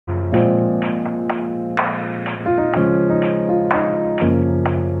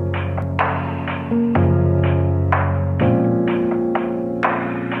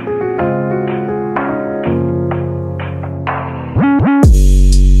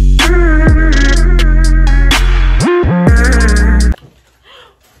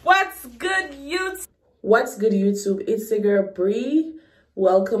good, YouTube? It's your girl Bree.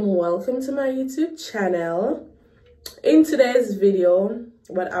 Welcome to my YouTube channel. In today's video,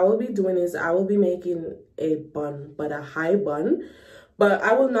 what I will be doing is I will be making a bun, but a high bun. But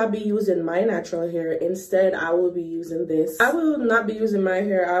I will not be using my natural hair. Instead, I will be using this. I will not be using my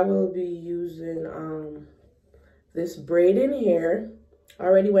hair. I will be using this braiding hair. I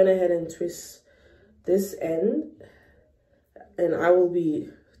already went ahead and twist this end, and I will be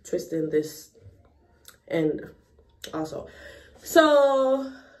twisting this end also.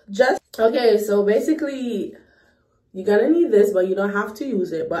 So so basically you're gonna need this, but you don't have to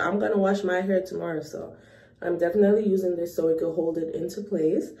use it. But I'm gonna wash my hair tomorrow, so I'm definitely using this so it can hold it into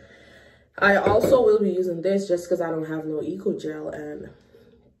place. I also will be using this just because I don't have no eco gel, and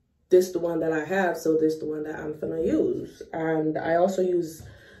this the one that I have, so this the one that I'm gonna use. And I also use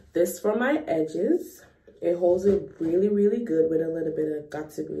this for my edges. It holds it really good with a little bit of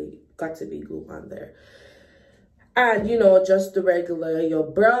got to be glue on there. And you know, just the regular, your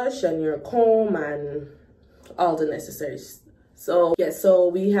brush and your comb and all the necessary. So yeah, so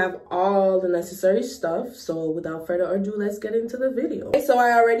we have all the necessary stuff. So without further ado, let's get into the video. Okay, so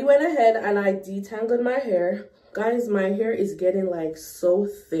I already went ahead and I detangled my hair. Guys, my hair is getting like so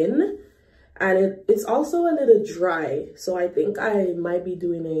thin, and it's also a little dry. So I think I might be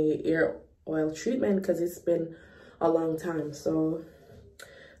doing a hair oil treatment because it's been a long time. So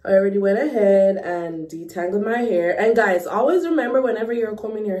I already went ahead and detangled my hair. And guys, always remember, whenever you're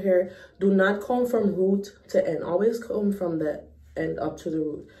combing your hair, do not comb from root to end. Always comb from the end up to the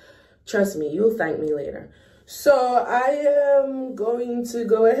root. Trust me, you'll thank me later. So I am going to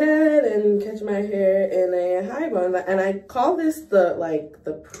go ahead and catch my hair in a high bun, and I call this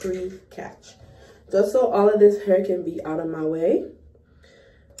the pre-catch, just so all of this hair can be out of my way.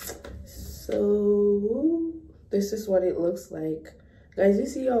 So this is what it looks like. Guys, you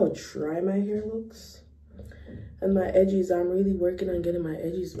see how dry my hair looks? And my edges, I'm really working on getting my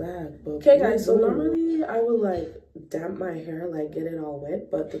edges back. But okay guys, so normally I will like damp my hair, like get it all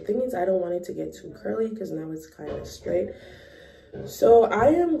wet. But the thing is, I don't want it to get too curly because now it's kind of straight. So I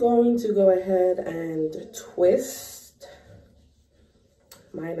am going to go ahead and twist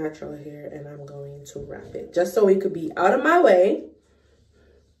my natural hair, and I'm going to wrap it just so it could be out of my way.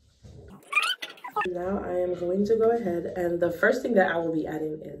 Now I am going to go ahead, and the first thing that I will be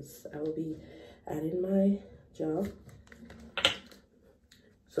adding is I will be adding my gel.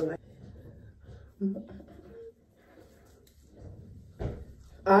 So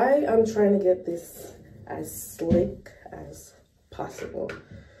I am trying to get this as slick as possible.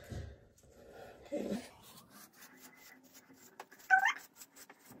 Okay.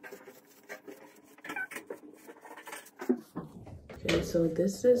 Okay, so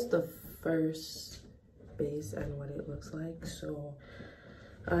this is the first base and what it looks like. So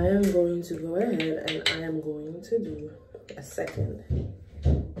I am going to go ahead and I am going to do a second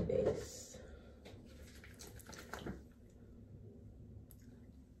base.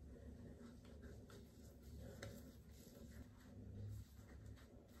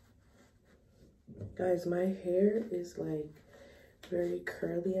 Guys, my hair is like very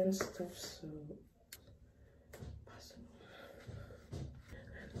curly and stuff, so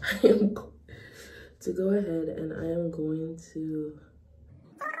I am going to go ahead and I am going to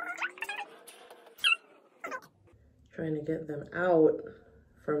trying to get them out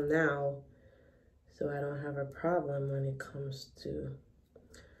from now so I don't have a problem when it comes to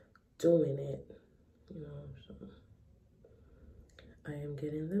doing it, you know. So I am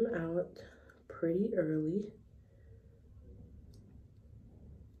getting them out pretty early.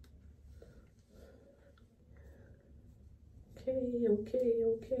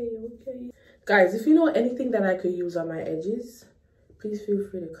 Okay. Guys, if you know anything that I could use on my edges, please feel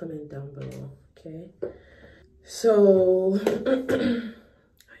free to comment down below, okay? So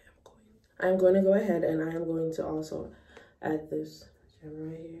I'm going to go ahead and I am going to also add this gem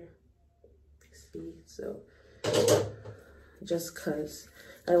right here. See, so just cause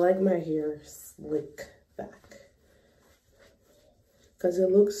I like my hair slick back, because it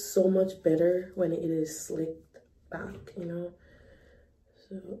looks so much better when it is slicked back, you know.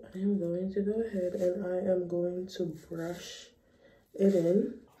 So I am going to go ahead and I am going to brush it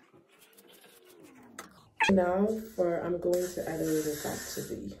in. Now I'm going to add a little back to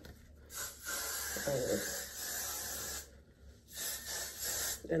the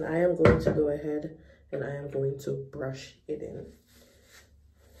and I am going to go ahead and I am going to brush it in.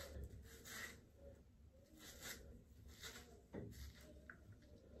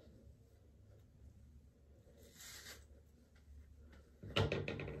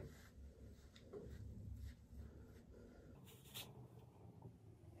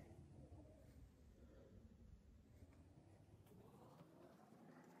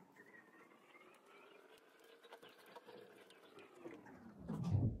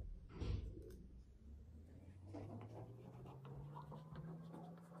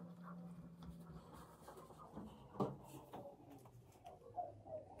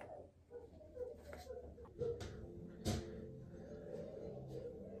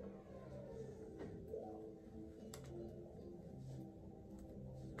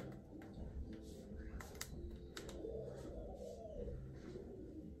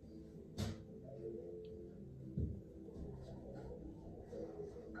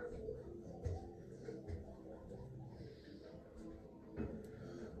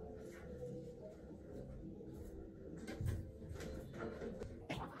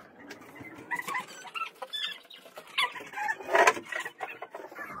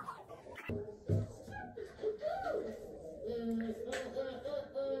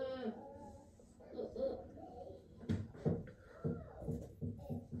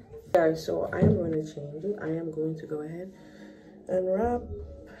 Guys, so I am going to change it. I am going to go ahead and wrap,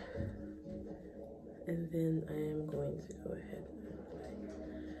 and then I am going to go ahead.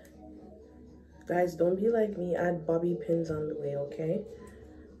 Guys, don't be like me, add bobby pins on the way, okay?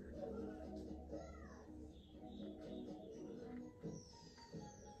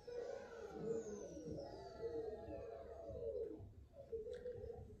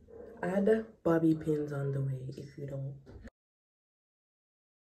 Add bobby pins on the way if you don't.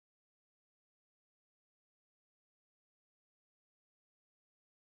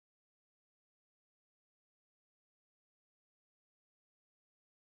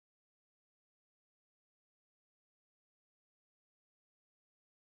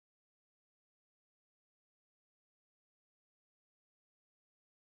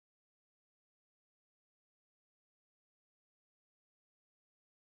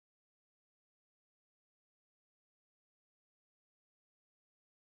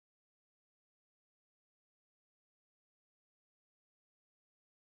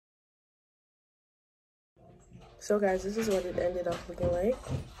 So guys, this is what it ended up looking like.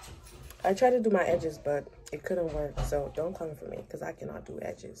 I tried to do my edges, but it couldn't work, so don't come for me because I cannot do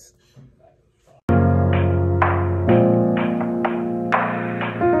edges.